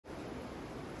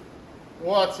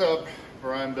What's up,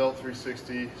 Brian Belt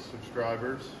 360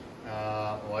 subscribers?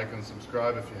 Like and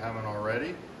subscribe if you haven't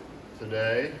already.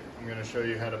 Today I'm going to show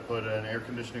you how to put an air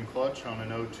conditioning clutch on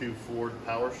an 02 Ford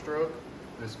Powerstroke.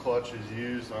 This clutch is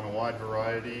used on a wide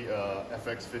variety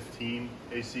FX15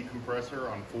 AC compressor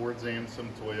on Fords and some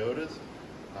Toyotas.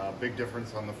 Big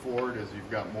difference on the Ford is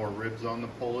you've got more ribs on the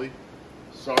pulley.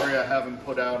 Sorry I haven't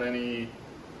put out any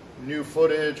new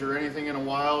footage or anything in a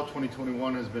while.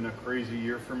 2021 has been a crazy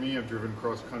year for me. I've driven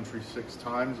cross country 6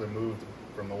 times. I moved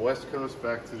from the West Coast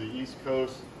back to the East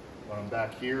Coast. When I'm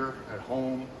back here at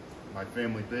home, my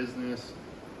family business,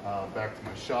 back to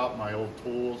my shop, my old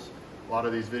tools. A lot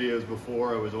of these videos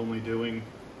before I was only doing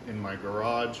in my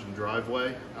garage and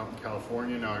driveway out in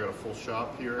California. Now I got a full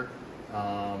shop here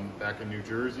back in New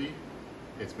Jersey.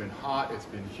 It's been hot, it's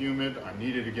been humid. I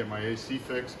needed to get my AC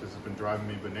fixed because it's been driving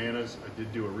me bananas. I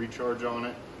did do a recharge on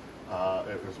it.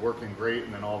 It was working great,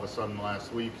 and then all of a sudden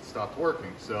last week it stopped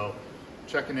working. So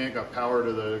checking it, got power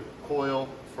to the coil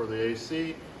for the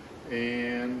AC,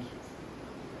 and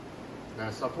then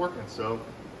it stopped working. So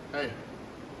hey,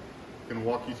 I'm gonna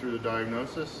walk you through the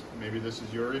diagnosis. Maybe this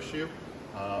is your issue,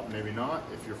 maybe not.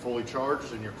 If you're fully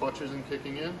charged and your clutch isn't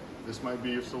kicking in, this might be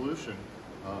your solution.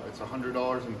 It's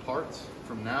 $100 in parts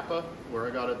from Napa, where I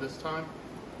got it this time,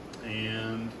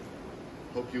 and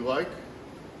hope you like.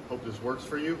 Hope this works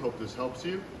for you. Hope this helps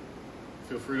you.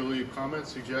 Feel free to leave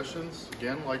comments, suggestions.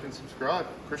 Again, like and subscribe.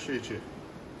 Appreciate you.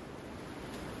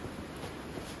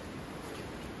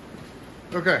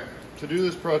 Okay, to do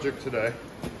this project today,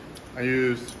 I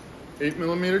used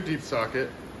 8mm deep socket,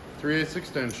 3/8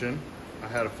 extension. I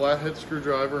had a flathead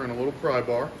screwdriver and a little pry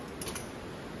bar.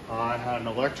 I had an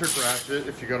electric ratchet.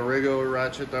 If you got a regular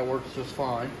ratchet, that works just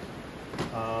fine.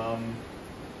 I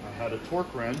had a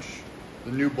torque wrench.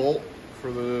 The new bolt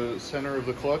for the center of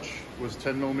the clutch was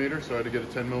 10mm, so I had to get a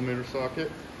 10mm socket.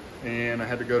 And I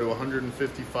had to go to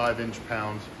 155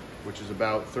 inch-pounds, which is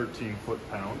about 13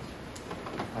 foot-pounds.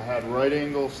 I had right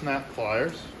angle snap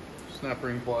pliers, snap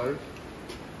ring pliers,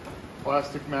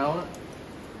 plastic mallet,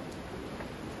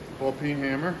 ball peen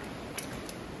hammer,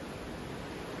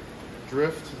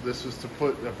 drift. This is to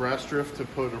put a brass drift to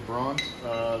put a bronze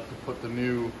to put the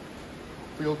new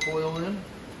field coil in.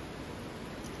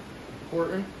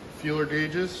 Important. Feeler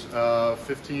gauges,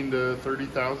 15 to 30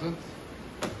 thousandths,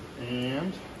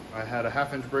 and I had a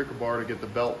 1/2 inch breaker bar to get the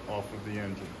belt off of the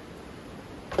engine.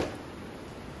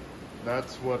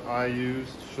 That's what I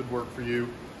used. Should work for you.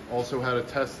 Also had a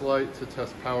test light to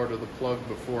test power to the plug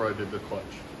before I did the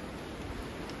clutch.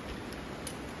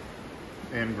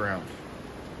 And ground.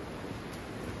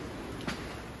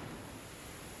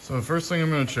 So the first thing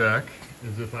I'm going to check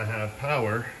is if I have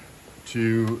power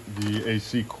to the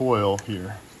AC coil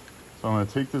here. So I'm going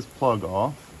to take this plug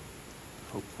off.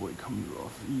 Hopefully it comes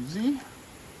off easy.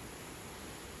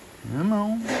 Come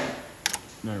on.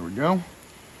 There we go.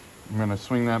 I'm going to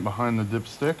swing that behind the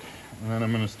dipstick, and then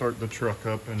I'm going to start the truck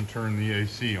up and turn the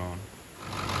AC on.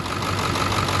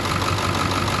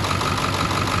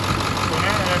 So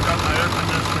now that I've got my air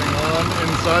conditioning on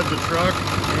inside the truck,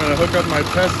 I'm going to hook up my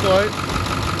test light.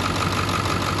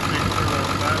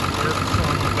 Works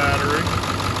on the battery.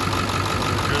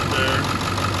 We're good there.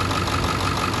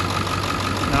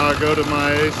 Now I go to my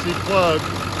AC plug,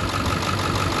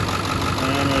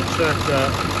 and I'm going to check that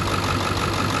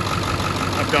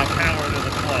I've got power to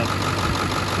the plug.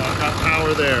 So I've got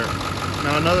power there.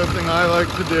 Now another thing I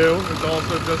like to do is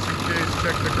also, just in case,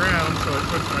 check the ground. So I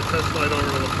switch my test light over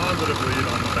to the positive lead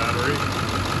on the battery,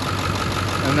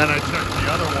 and then I check the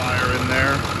other wire in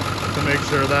there to make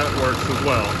sure that works as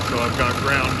well. So I've got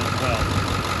ground as well.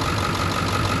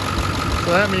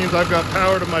 So that means I've got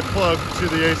power to my plug to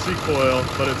the AC coil,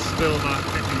 but it's still not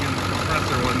kicking in the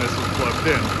compressor when this is plugged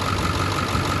in.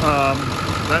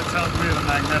 That tells me the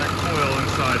magnetic coil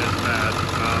inside is bad.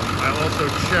 I also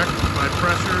checked my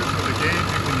pressures with a gauge.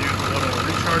 You can use little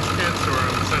recharge kits or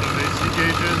a set of AC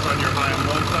gauges on your high and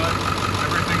low side.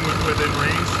 Everything was within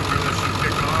range to where this should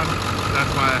kick on.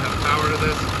 That's why I have power to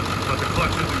this. But the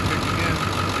clutch isn't kicking in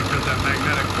because that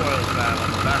magnetic coil is bad on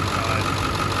the back side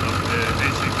of the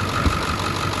AC compressor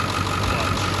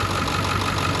clutch.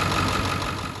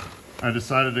 I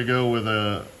decided to go with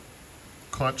a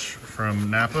clutch from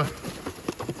Napa.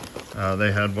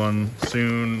 They had one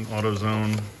soon,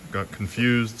 AutoZone, got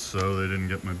confused, so they didn't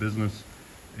get my business.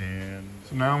 And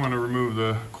so now I'm going to remove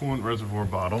the coolant reservoir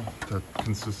bottle that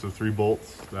consists of 3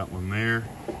 bolts, that one there,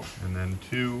 and then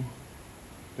 2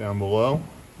 down below.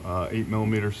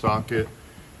 8mm socket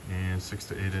and 6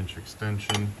 to 8 inch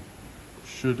extension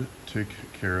should take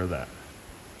care of that.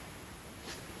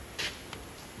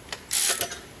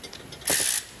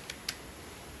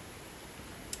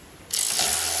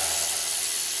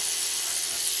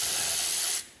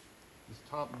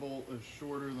 top bolt is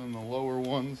shorter than the lower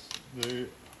ones.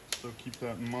 So keep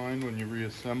that in mind when you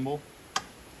reassemble.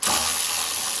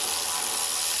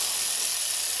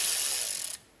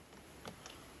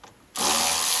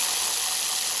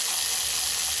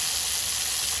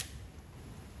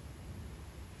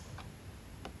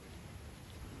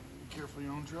 Be careful you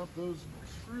don't drop those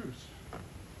screws.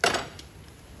 Down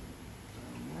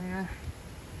there.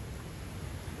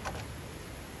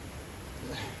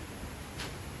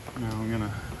 Now I'm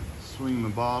gonna swing the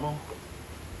bottle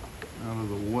out of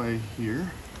the way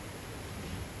here.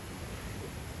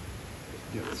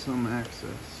 Get some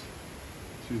access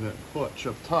to that clutch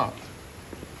up top.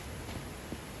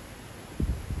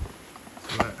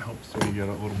 So that helps me get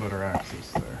a little better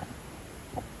access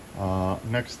there.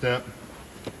 Next step,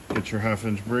 get your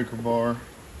 1/2-inch breaker bar.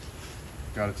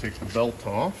 Got to take the belt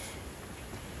off.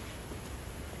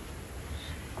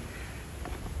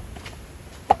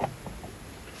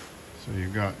 So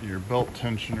you've got your belt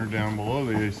tensioner down below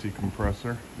the AC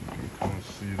compressor. You can kind of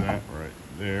see that right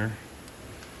there.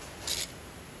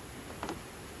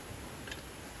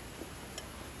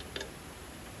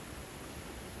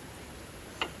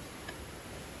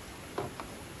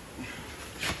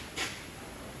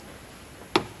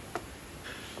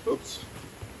 Oops,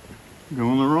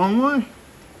 going the wrong way.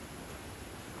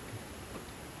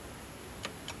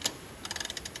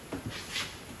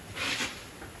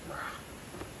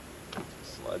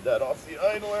 Slide that off the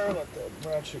idler, let the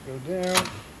ratchet go down.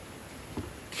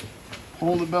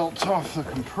 Pull the belt off the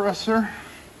compressor.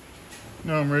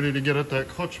 Now I'm ready to get at that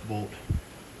clutch bolt.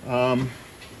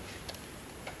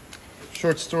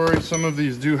 Short story, some of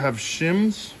these do have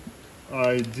shims.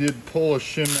 I did pull a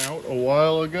shim out a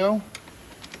while ago,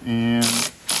 and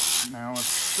now it's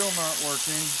still not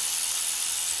working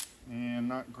and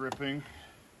not gripping.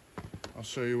 I'll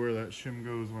show you where that shim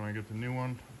goes when I get the new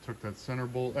one. I took that center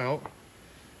bolt out.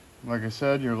 Like I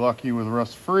said, you're lucky with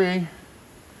rust free.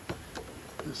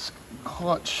 This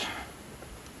clutch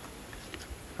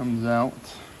comes out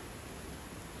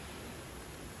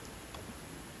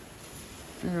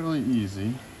fairly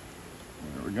easy.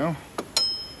 There we go.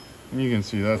 And you can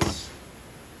see that's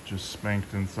just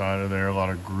spanked inside of there. A lot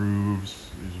of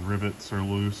grooves. These rivets are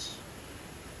loose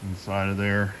inside of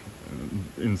there.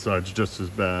 Inside's just as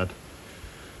bad.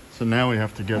 So now we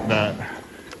have to get that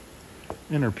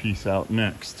inner piece out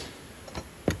next.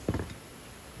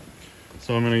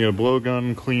 So I'm going to get a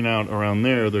blowgun, clean out around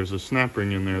there. There's a snap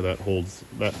ring in there that holds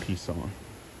that piece on.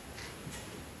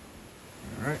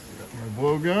 All right, got my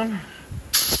blowgun.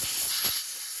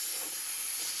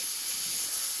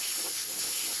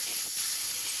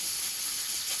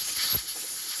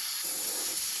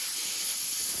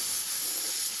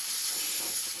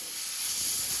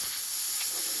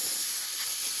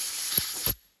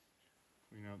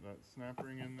 Clean out that snap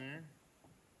ring in there.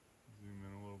 Zoom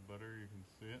in a little better, you can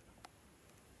see it.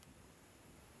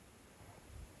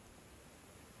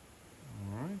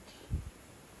 Alright.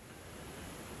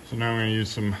 So now I'm going to use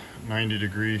some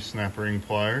 90-degree snap ring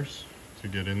pliers to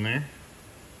get in there.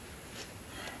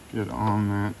 Get on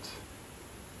that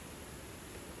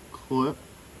clip.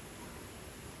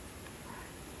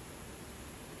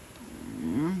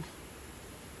 And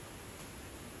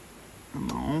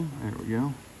come on, there we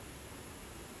go.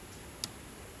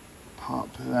 Pop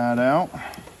that out.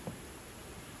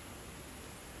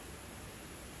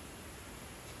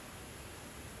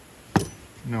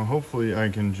 Now hopefully I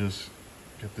can just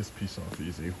get this piece off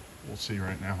easy. We'll see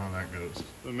right now how that goes.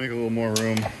 To make a little more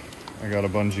room, I got a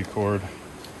bungee cord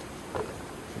to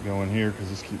go in here because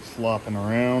this keeps flopping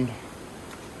around.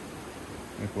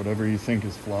 Like whatever you think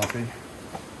is floppy.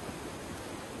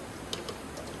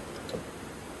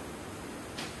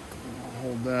 I'll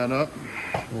hold that up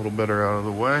a little better out of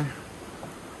the way.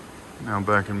 Now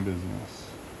back in business.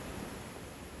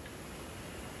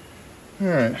 All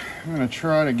right, I'm gonna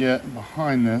try to get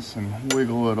behind this and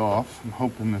wiggle it off. I'm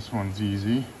hoping this one's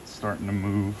easy. It's starting to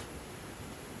move.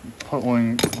 I'm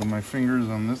pulling with my fingers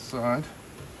on this side.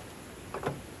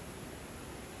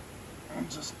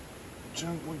 And just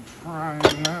gently prying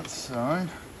that side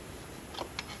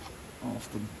off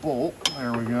the bolt.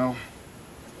 There we go.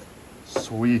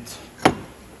 Sweet.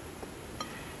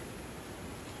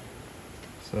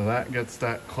 So that gets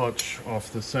that clutch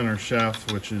off the center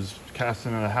shaft, which is cast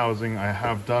into the housing. I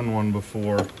have done one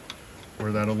before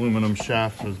where that aluminum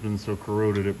shaft has been so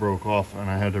corroded it broke off and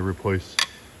I had to replace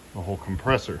the whole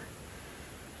compressor.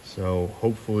 So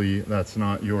hopefully that's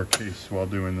not your case while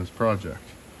doing this project.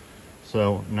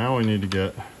 So now we need to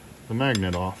get the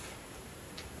magnet off.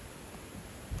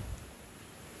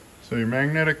 So your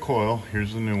magnetic coil,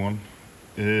 here's the new one.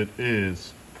 It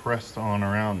is pressed on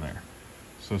around there.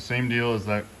 So same deal as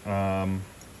that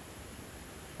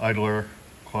idler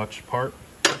clutch part.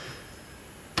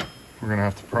 We're gonna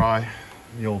have to pry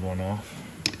the old one off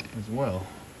as well.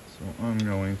 So I'm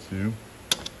going to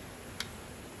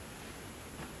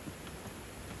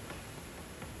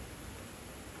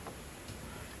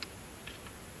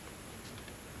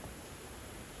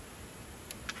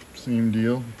same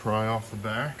deal, pry off the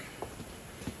back,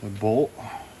 the bolt,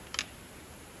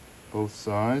 both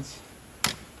sides.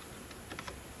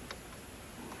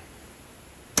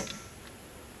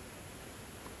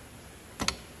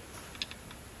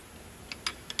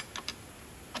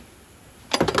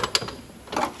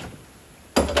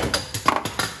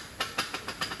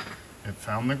 It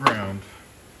found the ground.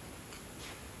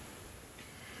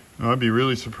 Now, I'd be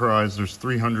really surprised. There's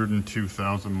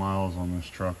 302,000 miles on this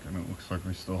truck, and it looks like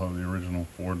we still have the original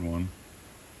Ford one.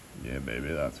 Yeah, baby,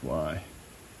 that's why.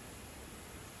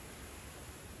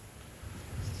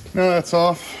 Now that's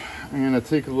off, I'm gonna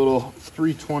take a little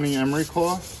 320 emery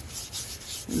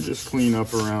cloth and just clean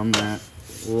up around that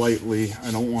lightly.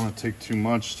 I don't want to take too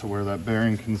much to where that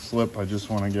bearing can slip. I just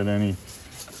want to get any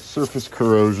surface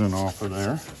corrosion off of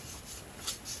there.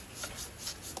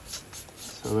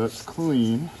 So that's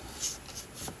clean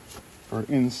for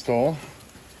install.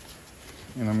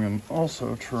 And I'm going to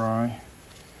also try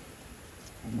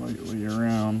lightly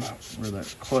around where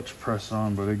that clutch press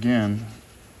on, but again,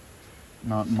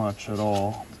 not much at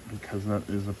all, because that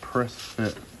is a press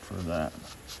fit for that.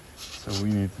 So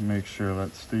we need to make sure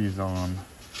that stays on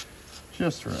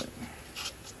just right.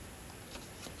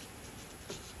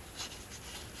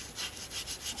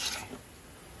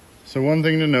 So one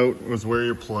thing to note was where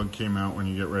your plug came out when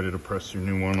you get ready to press your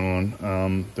new one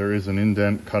on. There is an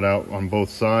indent cut out on both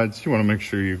sides. You want to make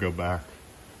sure you go back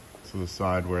to the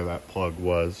side where that plug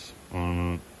was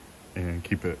on and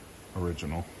keep it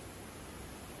original.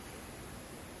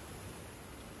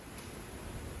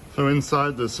 So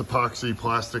inside this epoxy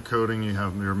plastic coating, you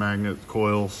have your magnet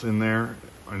coils in there,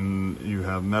 and you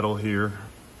have metal here,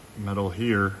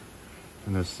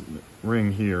 and this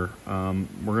ring here.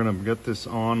 We're gonna get this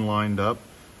on lined up,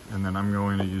 and then I'm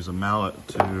going to use a mallet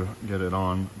to get it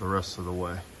on the rest of the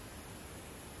way.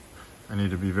 I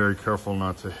need to be very careful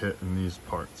not to hit in these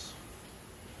parts.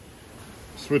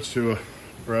 Switch to a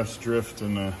brass drift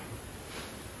and a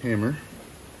hammer.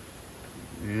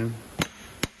 And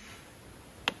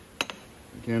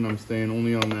again, I'm staying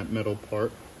only on that metal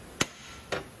part.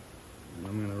 And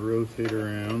I'm gonna rotate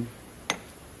around.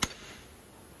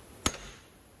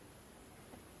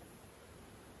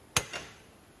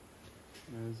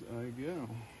 As I go.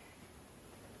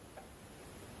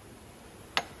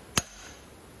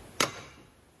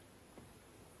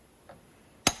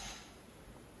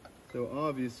 So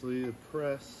obviously the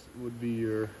press would be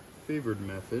your favored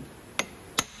method. But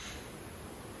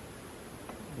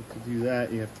to do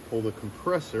that, you have to pull the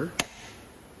compressor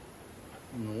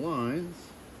on the lines.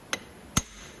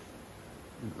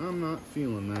 And I'm not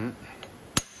feeling that.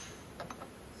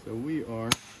 So we are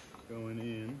going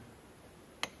in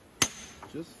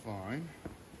just fine.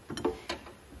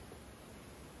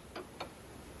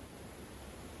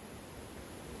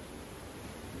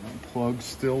 My plug's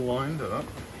still lined up.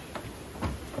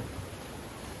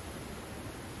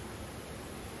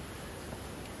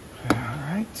 All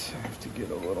right, I have to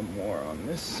get a little more on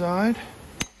this side.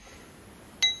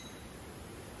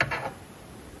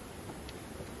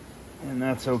 And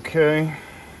that's okay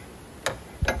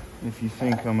if you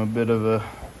think I'm a bit of a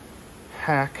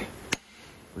hack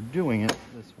for doing it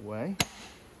this way.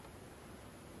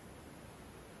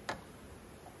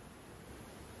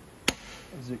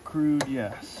 Is it crude?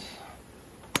 Yes.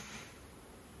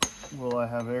 Will I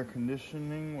have air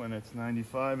conditioning when it's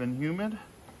 95 and humid?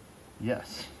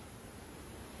 Yes.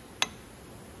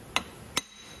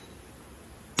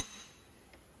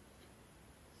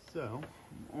 So,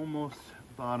 I'm almost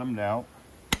bottomed out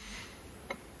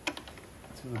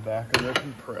to the back of the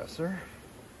compressor.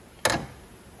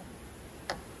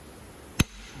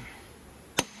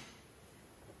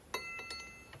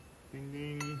 Ding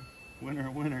ding, winner,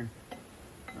 winner.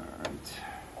 All right.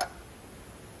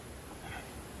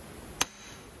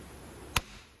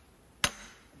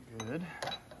 Good.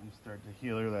 You start to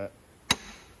hear that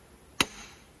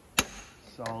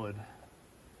solid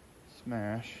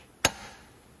smash.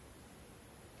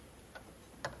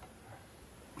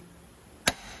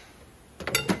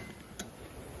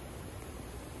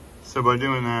 So by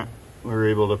doing that, we're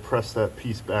able to press that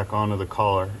piece back onto the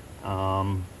collar.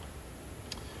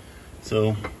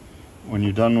 So when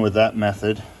you're done with that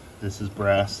method, this is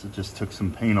brass, it just took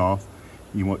some paint off.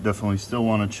 You definitely still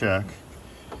want to check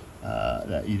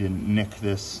that you didn't nick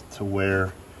this to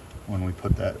where when we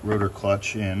put that rotor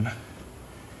clutch in,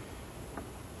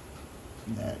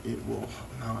 that it will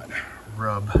not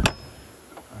rub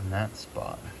on that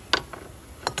spot.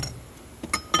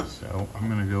 So I'm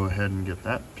gonna go ahead and get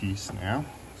that piece now.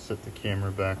 Set the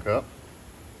camera back up.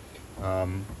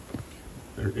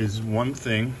 There is one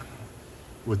thing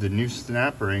with the new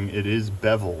snap ring, it is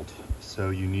beveled, so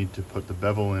you need to put the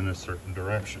bevel in a certain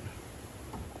direction.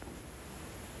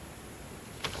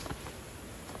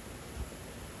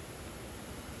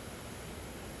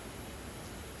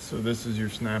 So this is your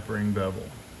snap ring bevel.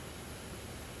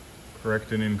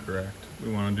 Correct and incorrect.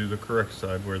 We want to do the correct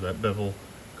side where that bevel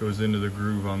goes into the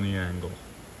groove on the angle.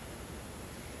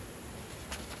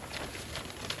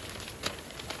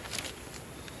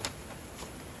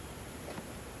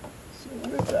 So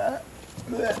with that,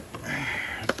 there's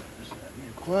that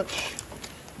new clutch.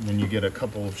 And then you get a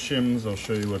couple of shims. I'll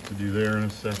show you what to do there in a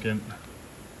second.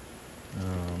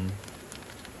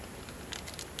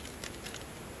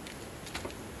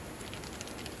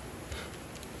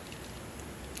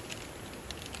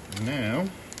 Now,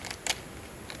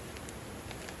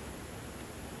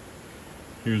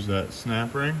 here's that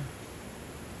snap ring.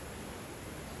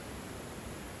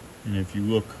 And if you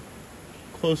look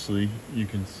closely, you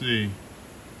can see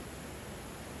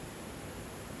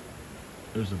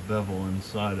there's a bevel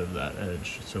inside of that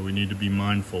edge. So we need to be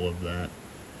mindful of that,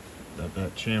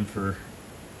 that chamfer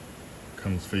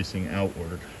comes facing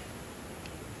outward.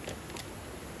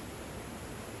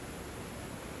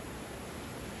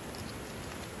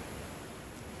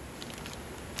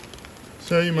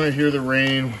 So you might hear the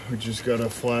rain. We just got a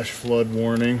flash flood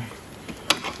warning.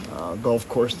 Golf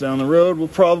course down the road will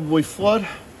probably flood,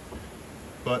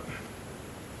 but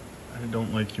I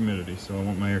don't like humidity, so I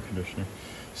want my air conditioner.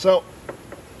 So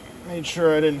made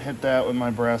sure I didn't hit that with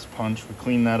my brass punch. We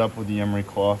cleaned that up with the emery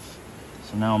cloth.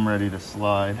 So now I'm ready to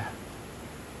slide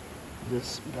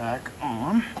this back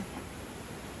on.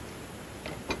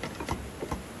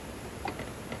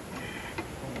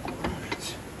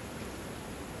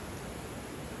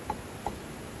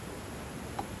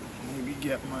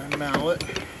 Get my mallet,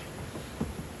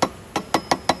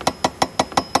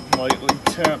 lightly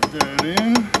tap that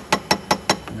in.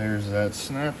 There's that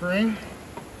snap ring.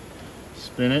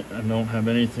 Spin it. I don't have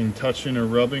anything touching or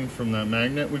rubbing from that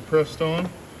magnet we pressed on.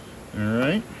 All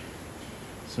right.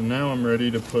 So now I'm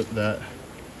ready to put that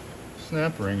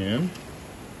snap ring in.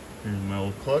 Here's my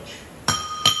old clutch.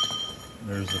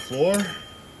 There's the floor.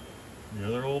 The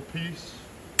other old piece.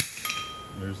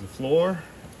 There's the floor.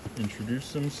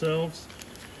 Introduce themselves.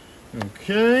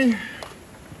 Okay.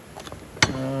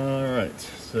 All right.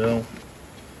 So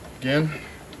again,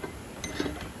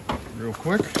 real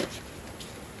quick,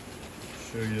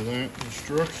 show you that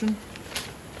instruction.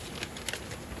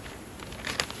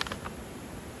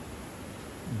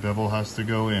 Bevel has to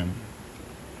go in.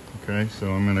 Okay.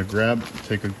 So I'm going to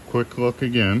take a quick look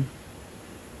again.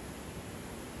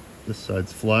 This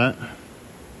side's flat.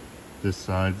 This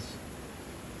side's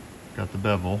got the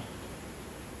bevel.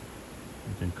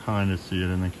 You can kind of see it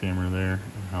in the camera there,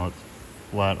 and how it's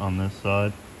flat on this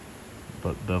side,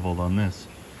 but beveled on this.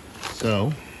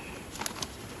 So,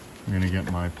 I'm gonna get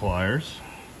my pliers.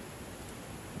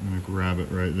 I'm gonna grab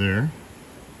it right there.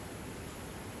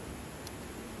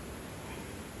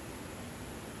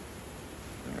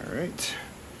 All right,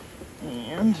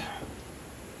 and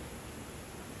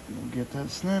we'll get that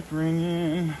snap ring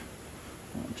in.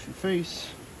 Watch your face.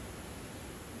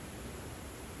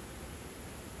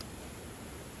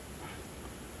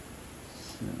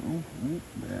 So,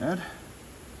 bad.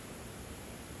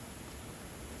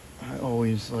 I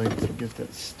always like to get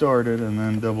that started and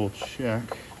then double check.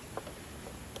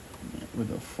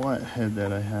 With a flat head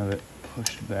that I have it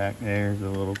pushed back. There's the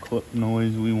little clip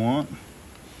noise we want.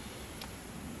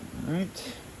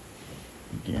 Alright.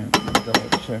 Again, double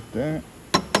check that.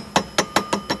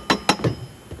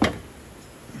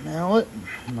 Mallet,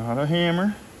 not a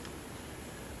hammer.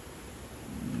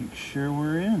 Make sure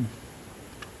we're in.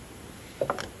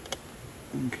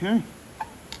 Okay.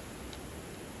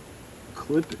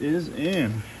 Clip is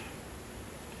in.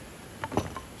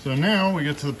 So now we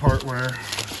get to the part where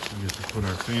we get to put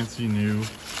our fancy new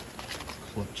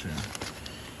clutch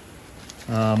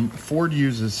in. Ford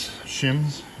uses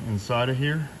shims inside of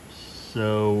here.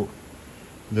 So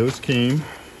those came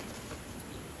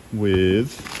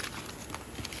with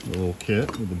a little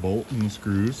kit with the bolt and the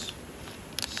screws.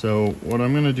 So what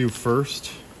I'm going to do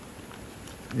first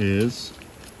is,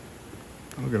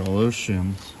 look at all those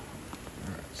shims.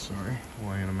 All right, sorry,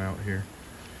 laying them out here.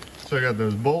 So I got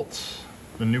those bolts,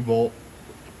 the new bolt,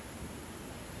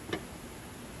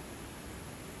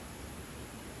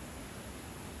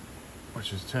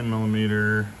 which is 10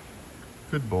 millimeter,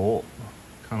 Good bolt.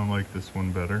 Kind of like this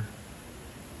one better.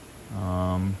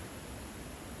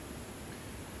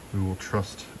 We will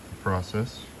trust the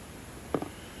process.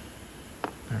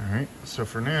 All right, so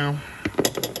for now,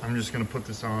 I'm just gonna put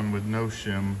this on with no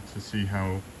shim to see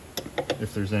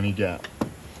if there's any gap.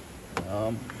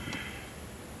 Line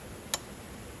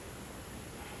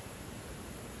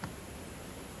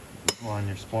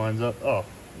your splines up. Oh,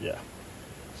 yeah.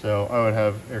 So I would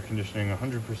have air conditioning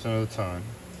 100% of the time.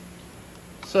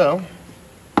 So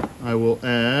I will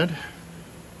add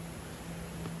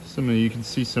you can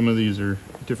see some of these are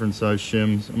different size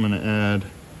shims. I'm gonna add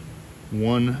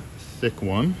one thick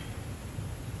one.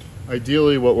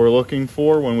 Ideally what we're looking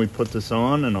for when we put this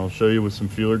on, and I'll show you with some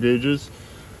feeler gauges,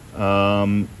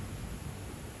 13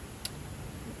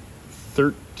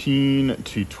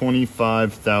 to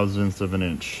 25 thousandths of an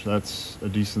inch. That's a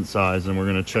decent size, and we're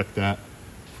gonna check that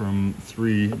from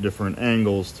 3 different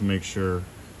angles to make sure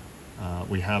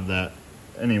we have that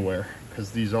anywhere,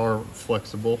 because these are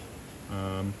flexible.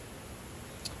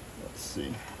 Let's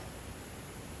see.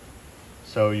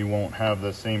 So you won't have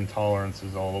the same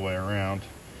tolerances all the way around.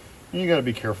 And you gotta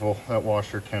be careful, that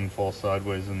washer can fall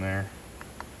sideways in there.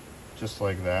 Just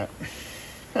like that.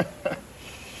 Okay.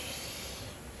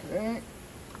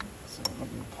 So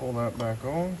let me pull that back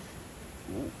on.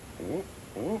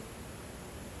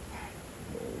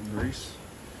 Grease.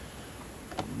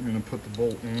 I'm gonna put the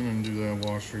bolt in and do that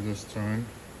washer this time.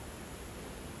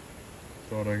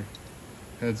 Thought I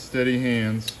had steady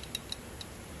hands.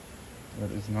 That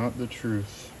is not the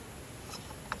truth.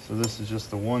 So this is just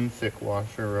the one thick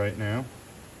washer right now.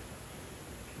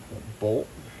 That bolt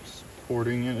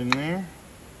supporting it in there.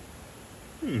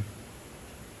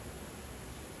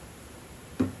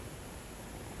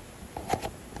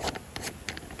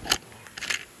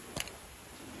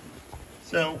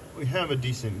 So we have a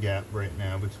decent gap right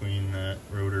now between that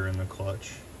rotor and the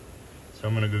clutch. So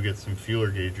I'm gonna go get some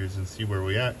feeler gauges and see where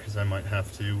we at, because I might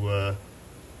have to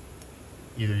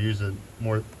either use a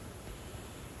more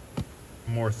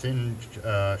thin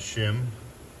shim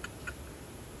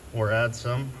or add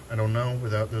some, I don't know,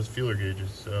 without those feeler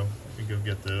gauges. So let me go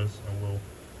get those. I will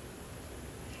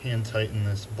hand tighten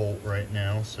this bolt right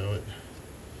now so it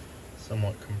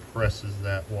somewhat compresses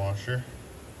that washer.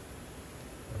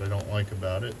 What I don't like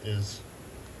about it is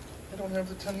I don't have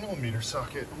the 10mm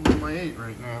socket. I'm on my 8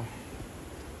 right now.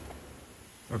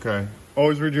 Okay,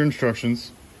 always read your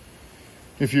instructions.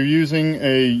 If you're using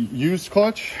a used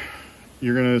clutch,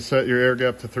 you're gonna set your air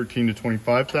gap to 13 to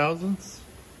 25 thousandths.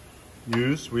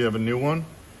 Used, we have a new one.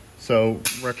 So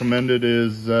recommended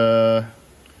is 18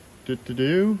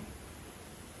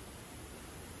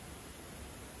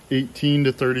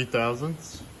 to 30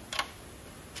 thousandths.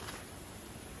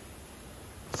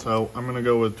 So I'm gonna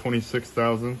go with 26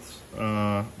 thousandths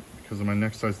because my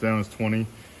next size down is 20,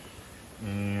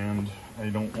 and I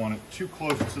don't want it too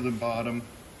close to the bottom,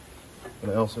 but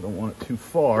I also don't want it too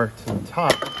far to the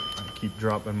top. I keep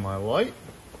dropping my light,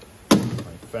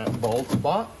 my fat bald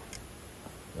spot.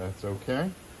 That's okay.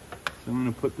 So I'm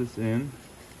gonna put this in.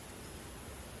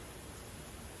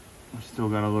 I've still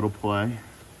got a little play.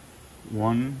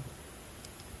 1,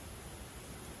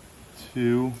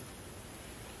 2.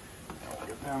 I'll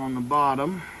get down on the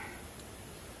bottom.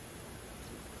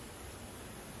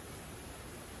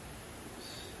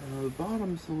 So the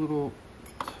bottom's a little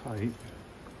tight.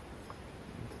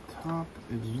 The top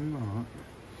is not.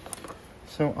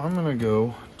 So I'm gonna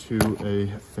go to a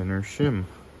thinner shim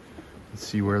and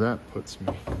see where that puts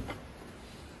me.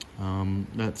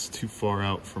 That's too far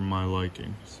out for my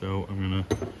liking. So I'm gonna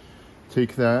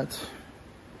take that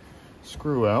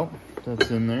screw out that's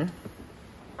in there,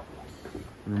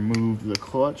 remove the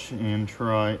clutch, and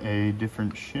try a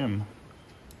different shim.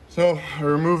 So I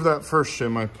removed that first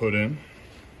shim I put in.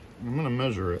 I'm gonna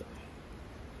measure it.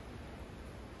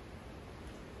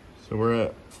 So we're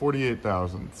at 48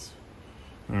 thousandths.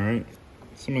 All right,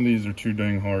 some of these are too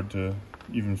dang hard to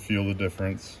even feel the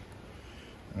difference.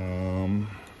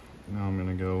 Now I'm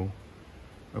gonna go,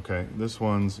 okay, this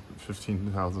one's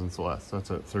 15 thousandths less.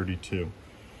 That's at 32.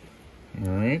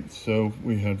 All right, so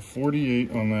we had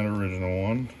 48 on that original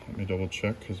one. Let me double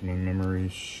check because my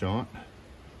memory's shot.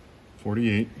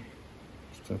 48,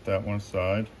 set that one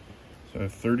aside. So I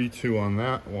have 32 on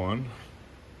that one,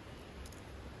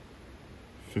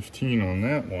 15 on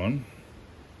that one,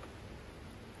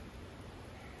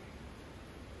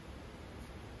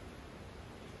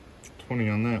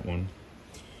 $20 on that one.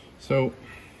 So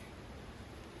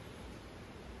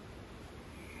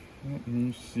let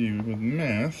me see with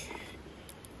math.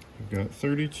 I've got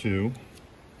 32.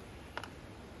 I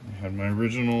had my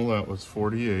original, that was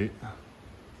 48.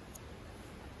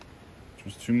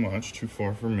 which was too much, too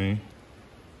far for me.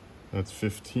 That's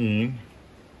 15.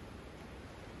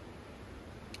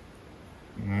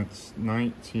 And that's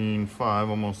 19.5,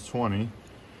 almost 20.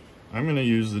 I'm gonna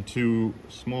use the two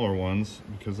smaller ones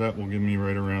because that will give me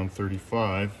right around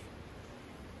 35.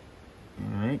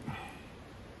 All right,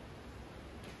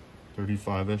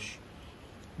 35-ish.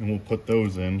 And we'll put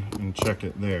those in and check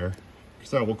it there,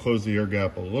 because that will close the air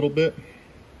gap a little bit,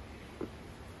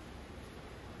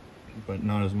 but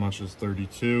not as much as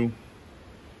 32.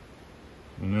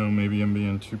 I know maybe I'm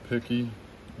being too picky.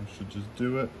 I should just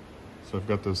do it. So I've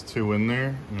got those two in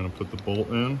there. I'm gonna put the bolt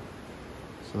in,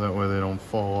 so that way they don't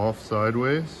fall off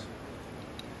sideways.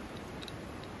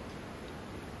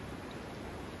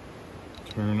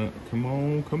 Turn it, come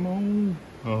on, come on.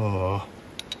 Oh.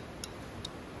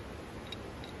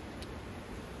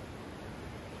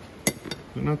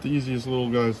 They're not the easiest little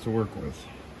guys to work with.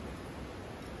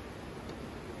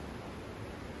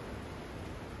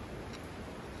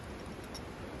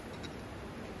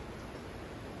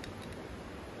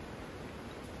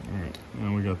 All right,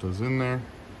 now we got those in there.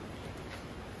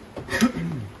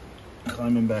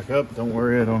 Climbing back up. Don't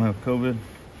worry, I don't have COVID.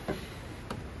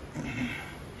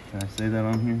 Can I say that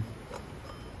on here?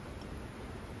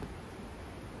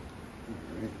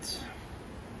 All right.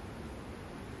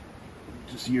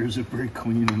 Just years of brake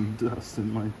clean and dust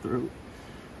in my throat.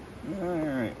 All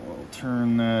right, we'll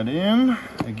turn that in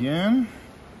again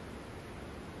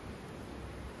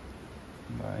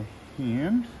by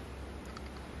hand.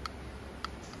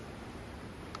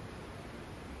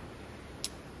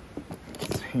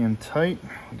 It's hand tight.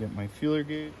 I'll get my feeler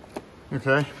gauge.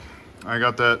 Okay, I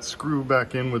got that screw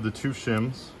back in with the two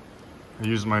shims. I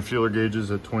used my feeler gauges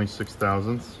at 26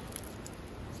 thousandths.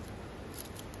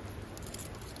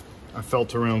 I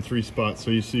felt around 3 spots.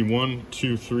 So you see 1,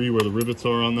 2, 3 where the rivets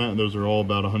are on that. Those are all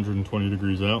about 120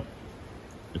 degrees out.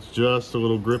 It's just a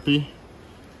little grippy.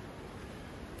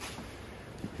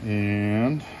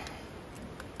 And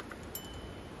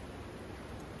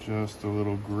just a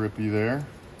little grippy there.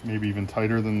 Maybe even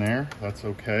tighter than there. That's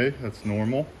okay, that's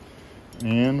normal.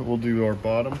 And we'll do our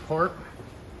bottom part.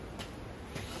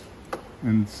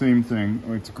 And same thing,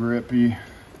 it's grippy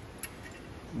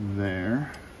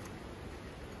there.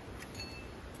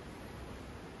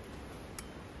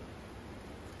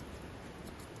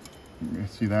 You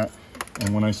see that?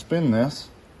 And when I spin this,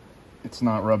 it's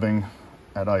not rubbing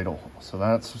at idle. So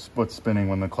that's what's spinning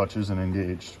when the clutch isn't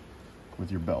engaged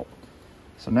with your belt.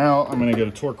 So now I'm gonna get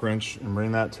a torque wrench and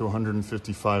bring that to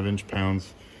 155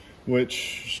 inch-pounds,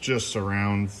 which is just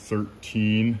around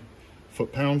 13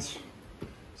 foot-pounds.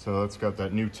 So that's got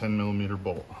that new 10mm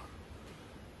bolt.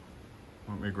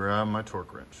 Let me grab my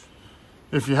torque wrench.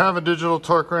 If you have a digital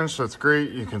torque wrench, that's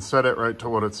great. You can set it right to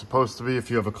what it's supposed to be.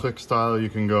 If you have a click style, you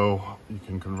can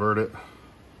convert it.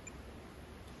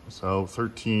 So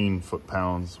 13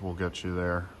 foot-pounds will get you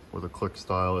there with a click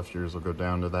style. If yours will go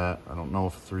down to that. I don't know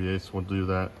if 3/8 will do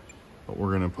that, but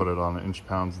we're gonna put it on the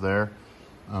inch-pounds there.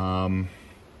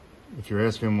 If you're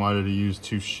asking why did he use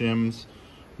two shims,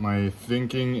 my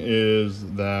thinking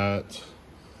is that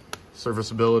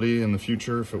serviceability in the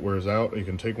future, if it wears out, you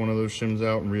can take one of those shims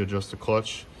out and readjust the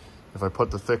clutch. If I put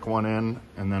the thick one in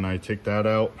and then I take that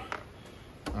out,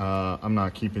 I'm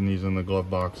not keeping these in the glove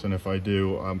box, and if I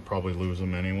do, I'll probably lose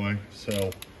them anyway. So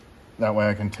that way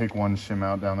I can take one shim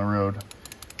out down the road.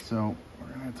 So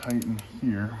we're gonna tighten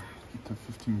here, get to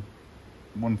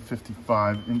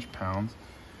 155 inch-pounds.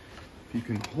 If you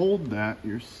can hold that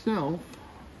yourself,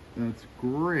 that's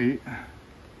great.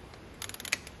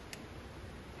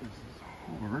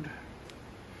 Hard.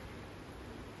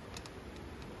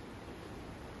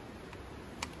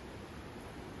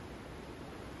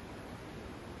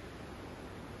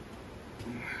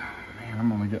 Man,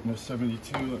 I'm only getting to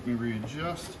 72. Let me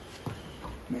readjust.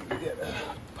 Maybe get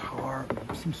a power,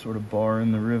 some sort of bar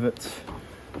in the rivets,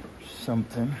 or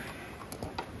something. I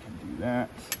can do that.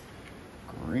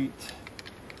 Great.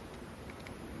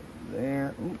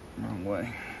 There. Ooh, wrong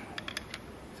way.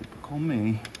 Typical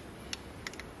me.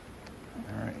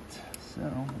 All right, so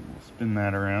we'll spin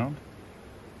that around.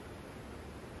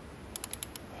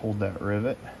 Hold that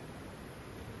rivet.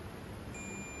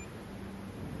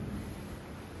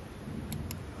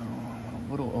 Oh, I went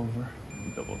a little over.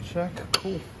 Double check.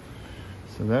 Cool.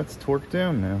 So that's torqued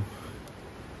down now.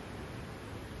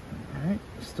 All right,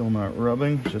 still not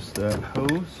rubbing, just that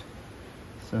hose.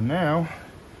 So now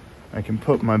I can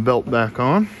put my belt back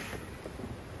on.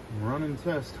 Run and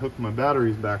test, hook my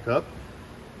batteries back up.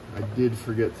 I did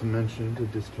forget to mention to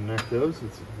disconnect those.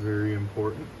 It's very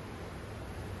important,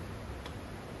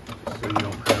 so you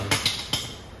don't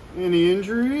have any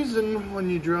injuries and when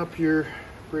you drop your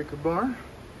breaker bar.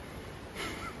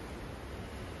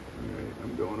 Alright,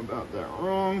 I'm going about that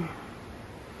wrong.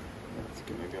 That's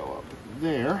gonna go up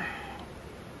there.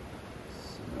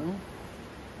 So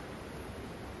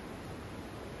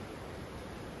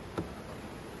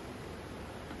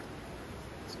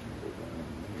it's gonna go down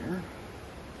here.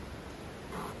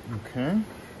 Okay.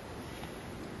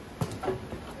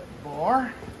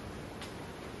 Bar.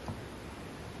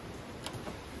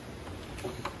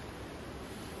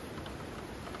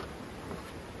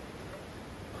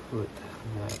 Put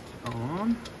that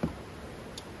on.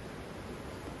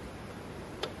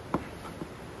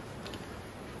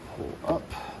 Pull up.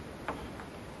 I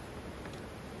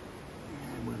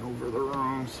went over the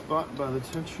wrong spot by the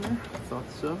tensioner. I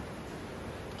thought so.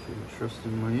 Okay, trust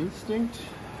in my instinct.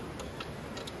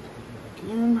 Back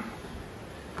in.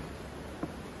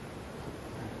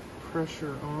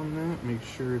 Pressure on that. Make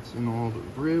sure it's in all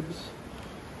the ribs.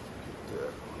 Get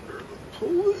that under the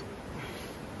pulley.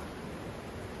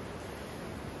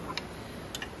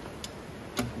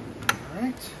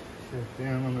 Check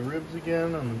down on the ribs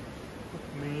again on the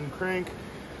main crank.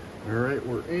 All right,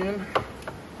 we're in.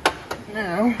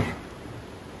 Now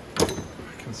I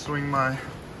can swing my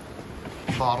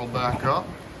bottle back up,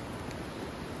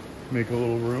 make a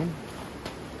little room.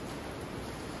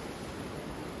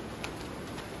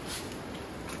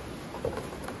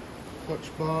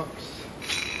 Clutch box.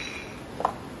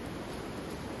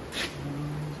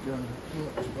 He's got a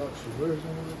clutch box. So where's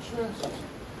under the chest?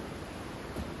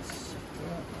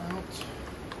 That out.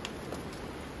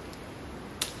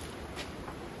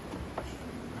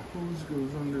 The hose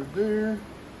goes under there.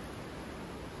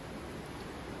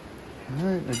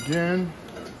 Alright, again,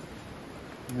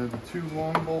 you have the two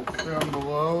long bolts down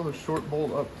below, the short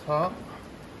bolt up top.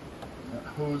 That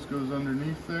hose goes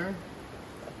underneath there.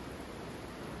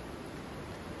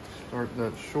 Start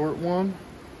that short one.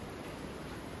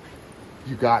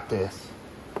 You got this.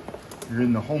 You're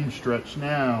in the home stretch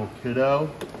now,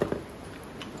 kiddo.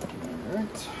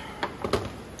 Alright,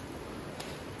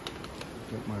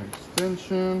 get my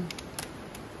extension,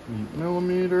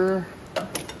 8mm,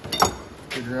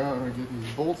 figure out how to get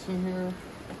these bolts in here,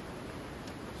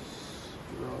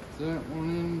 drop that one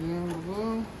in down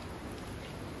below,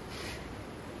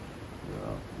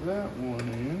 drop that one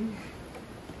in,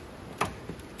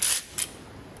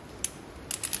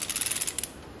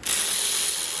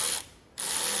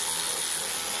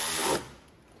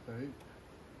 tight.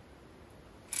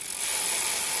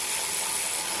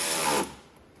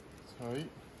 Tight.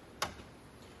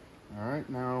 All right,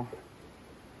 now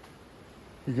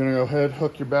you're gonna go ahead,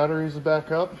 hook your batteries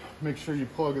back up. Make sure you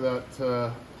plug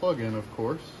that plug in, of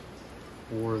course,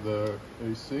 for the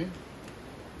AC.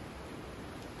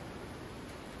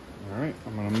 All right,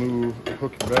 I'm gonna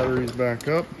hook your batteries back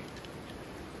up.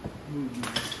 Move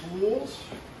my tools.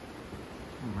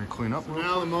 Let me clean up.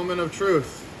 Now the moment of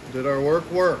truth. Did our work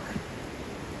work?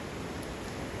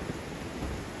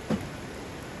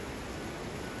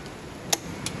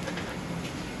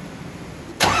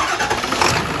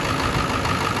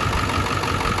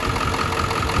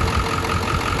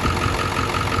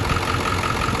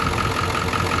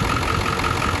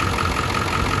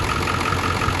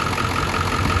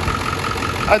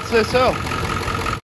 I'd say so.